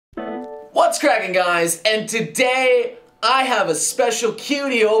What's cracking, guys? And today I have a special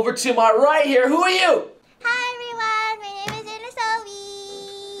cutie over to my right here. Who are you? Hi everyone, my name is Rin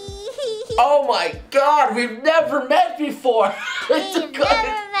Asobi. Oh my god, we've never met before. We've never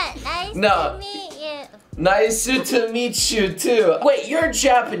met. Nice to meet you. Nice to meet you too. Wait, you're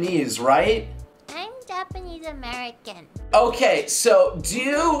Japanese, right? I'm Japanese American. Okay, so do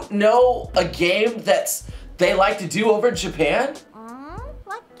you know a game they like to do over in Japan?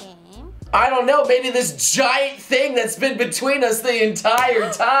 What game? I don't know, maybe this giant thing that's been between us the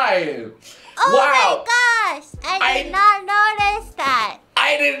entire time. Oh wow. my gosh, I did not notice that.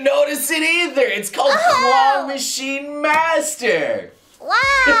 I didn't notice it either. It's called Claw Machine Master.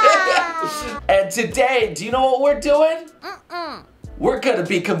 Wow. And today, do you know what we're doing? We're gonna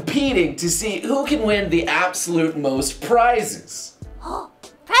be competing to see who can win the absolute most prizes.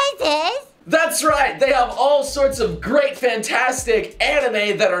 Prizes? That's right, they have all sorts of great, fantastic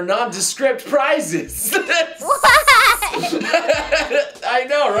anime that are nondescript prizes. What? I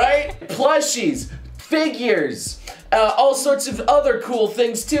know, right? Plushies, figures, all sorts of other cool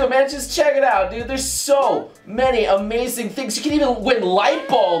things too. Man, just check it out, dude. There's so many amazing things. You can even win light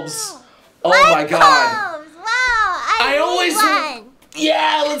bulbs. Oh my god. Bulbs. Wow, I always one.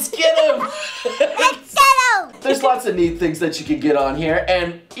 Yeah, let's get them. Let's get them. There's lots of neat things that you can get on here.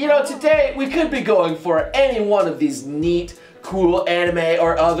 And, you know, today we could be going for any one of these neat, cool anime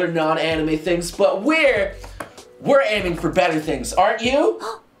or other non-anime things, but we're aiming for better things, aren't you?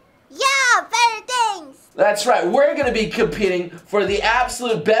 Yeah, better things. That's right. We're going to be competing for the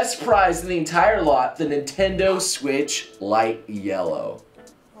absolute best prize in the entire lot, the Nintendo Switch Lite Yellow.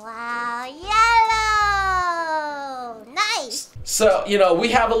 Wow, yellow. Nice. So, you know, we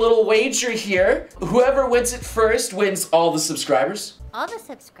have a little wager here. Whoever wins it first wins all the subscribers. All the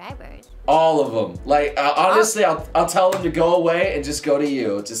subscribers? All of them. Like, honestly, I'll tell them to go away and just go to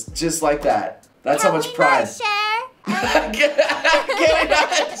you. Just like that. That's how much pride.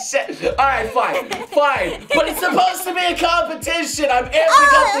 Alright, fine. But it's supposed to be a competition. I'm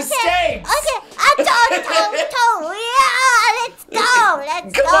amping up the stakes. Okay. Yeah,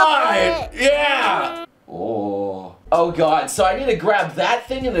 let's go. Come on. Yeah. Oh god. So I need to grab that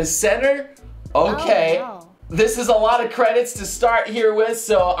thing in the center? Okay. Oh, no. This is a lot of credits to start here with,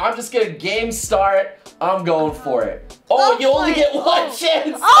 so I'm just gonna game start. I'm going for it. Oh, you only get one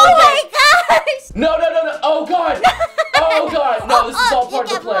chance. Oh my gosh. No. Oh god. Oh god. No, this is all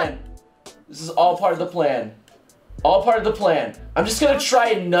part of the plan. This is all part of the plan. All part of the plan. I'm just gonna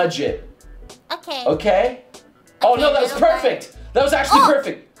try and nudge it. Okay. Okay? Oh no, that was perfect. That was actually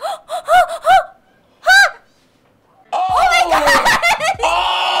perfect. Oh my god!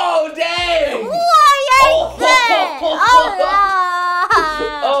 Oh, dang!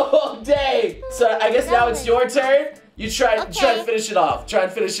 Oh, dang! So I guess now it's your turn. You try and finish it off. Try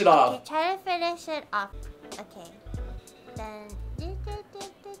and finish it off. Okay, try to finish it off. Okay. Then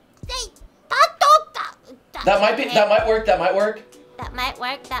That might work. That might work.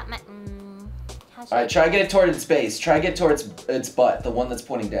 Alright, try to get it towards its base. Try to get towards its butt, the one that's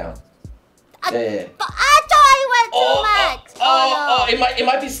pointing down. Yeah. I thought I went too much. Oh, it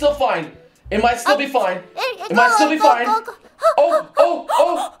might be still fine. It might still be fine. It might still be fine.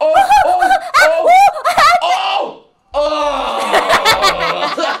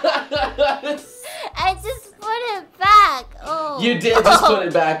 I just put it back. Oh. You did just put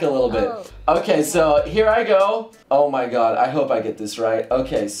it back a little bit. Okay, so here I go. Oh my god, I hope I get this right.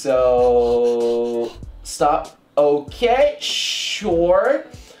 Okay, so stop. Okay, sure.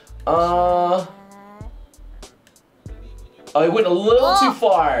 I went a little too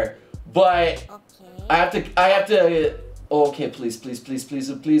far, but I have to. Okay, please.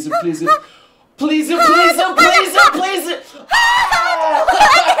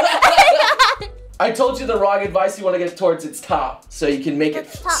 I told you the wrong advice. You want to get towards its top, so you can make it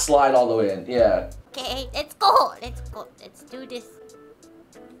slide all the way in. Yeah. Okay, let's go. Let's do this.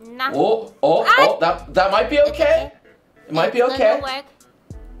 That might be okay. It might be okay. Work.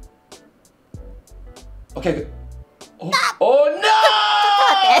 Okay, good. Oh no!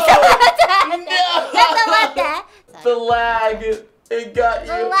 The lag, it got you.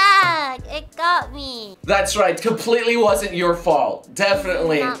 The lag, it got me. That's right, completely wasn't your fault.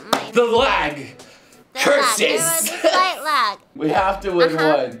 Definitely. The lag. Curses. There was a slight lag. We have to win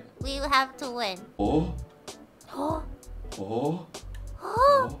one. We have to win.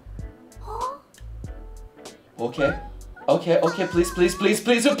 Okay, please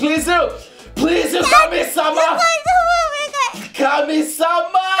do. Please do, Kami-sama!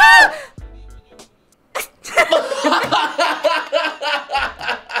 Kami-sama!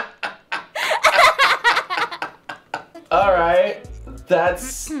 Alright.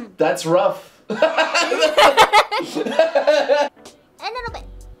 That's rough. A little bit.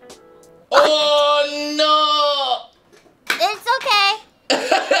 Oh no! It's okay.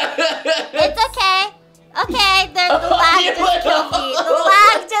 It's okay. Okay, the lag just killed me. The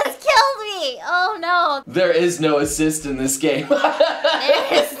lag just killed me. Oh no. There is no assist in this game.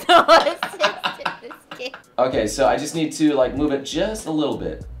 There is no assist in this game. Okay, so I just need to like move it just a little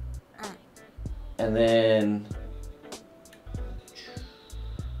bit. And then...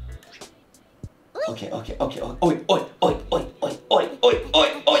 Okay. Oi.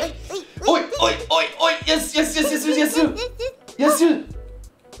 Yes.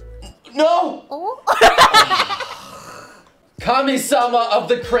 No! Oh. Kami-sama of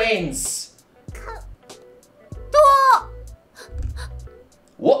the cranes.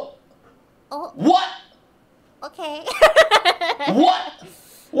 What? Oh. What? Okay. What?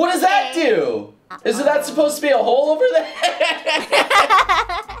 What does that do? Isn't that supposed to be a hole over there?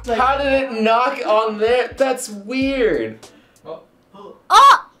 How did it knock on there? That's weird. Oh!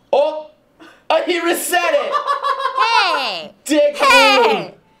 Oh! He reset it! Hey! Dick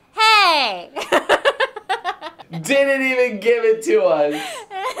Hey! Hey! Didn't even give it to us.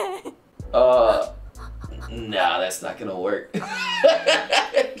 No, that's not gonna work.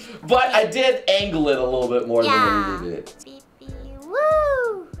 But I did angle it a little bit more than I needed it. Beep, beep,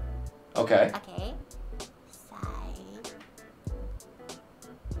 woo! Okay. Okay. Side.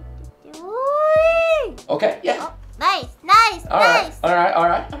 Woo! Okay, yeah. Oh, nice. Nice. All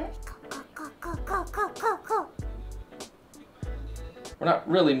right. Go. We're not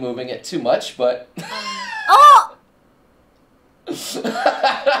really moving it too much, but... Oh!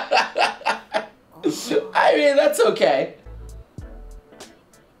 I mean, that's okay.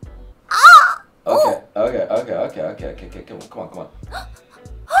 Ah! Okay. Come on.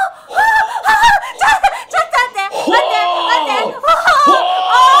 Just right there. Oh!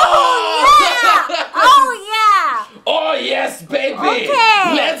 Oh yeah! Oh yes, baby!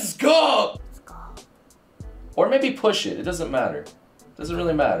 Okay. Let's go! Or maybe push it. It doesn't matter. Doesn't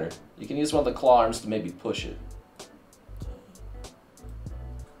really matter. You can use one of the claw arms to maybe push it.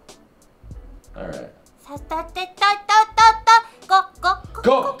 All right.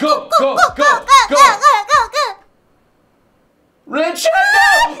 Go! Richard, no!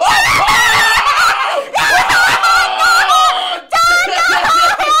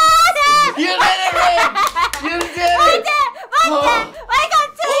 You did it, Rin! You did it! I got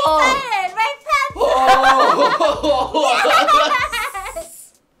too excited! My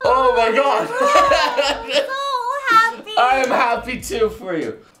pants! Oh my god! I'm so happy! I am happy too for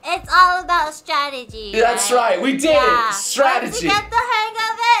you. It's all about strategy. That's right, we did it! Strategy! Once you get the hang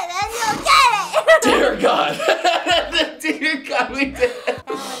of it, then you'll get it! Dear God! Dear God, we did it! That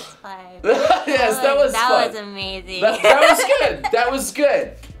was fun. Yes, that was fun. That was amazing. That was good. That was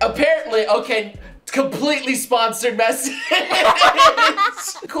good. Apparently, okay, completely sponsored message.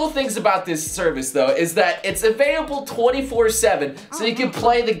 Cool things about this service, though, is that it's available 24/7, so you can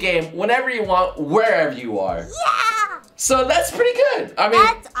play the game whenever you want, wherever you are. Yeah! So that's pretty good. I mean,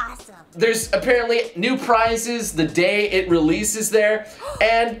 That's awesome. there's apparently new prizes the day it releases there,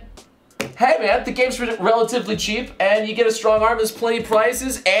 and hey man, the game's relatively cheap, and you get a strong arm, there's plenty of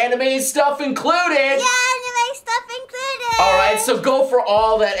prizes, anime stuff included! Yeah, anime stuff included! Alright, so go for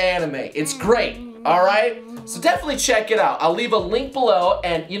all that anime. It's great, alright? So definitely check it out. I'll leave a link below,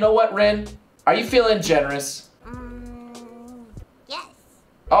 and you know what, Rin? Are you feeling generous? Yes.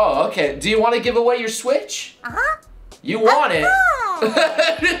 Oh, okay. Do you want to give away your Switch? Uh-huh. You want it?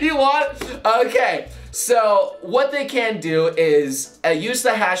 You want? Okay. So what they can do is use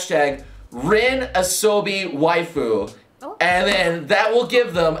the hashtag Rin Asobi waifu, and then that will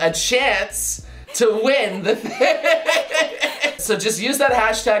give them a chance to win the thing. So just use that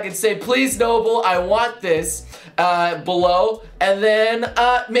hashtag and say, please Noble, I want this below, and then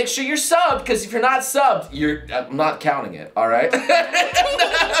make sure you're subbed, because if you're not subbed, I'm not counting it, all right?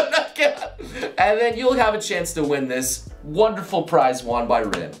 I'm not counting. And then you'll have a chance to win this wonderful prize won by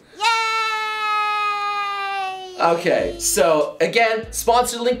Rin. Yay! Okay, so again,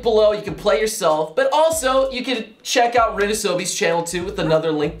 sponsored link below. You can play yourself, but also you can check out Rin Asobi's channel too with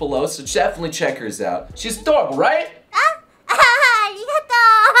another link below, so definitely check hers out. She's adorable, right?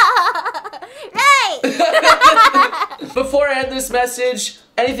 Right! Before I end this message,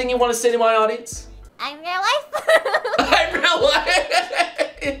 anything you want to say to my audience? I'm your wife. I'm real life.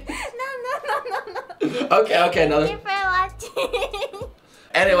 No. Okay, another. Thank you for watching.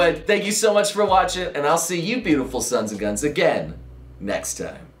 Anyway, thank you so much for watching, and I'll see you beautiful sons and guns again next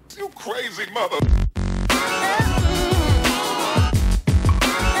time. You crazy mother.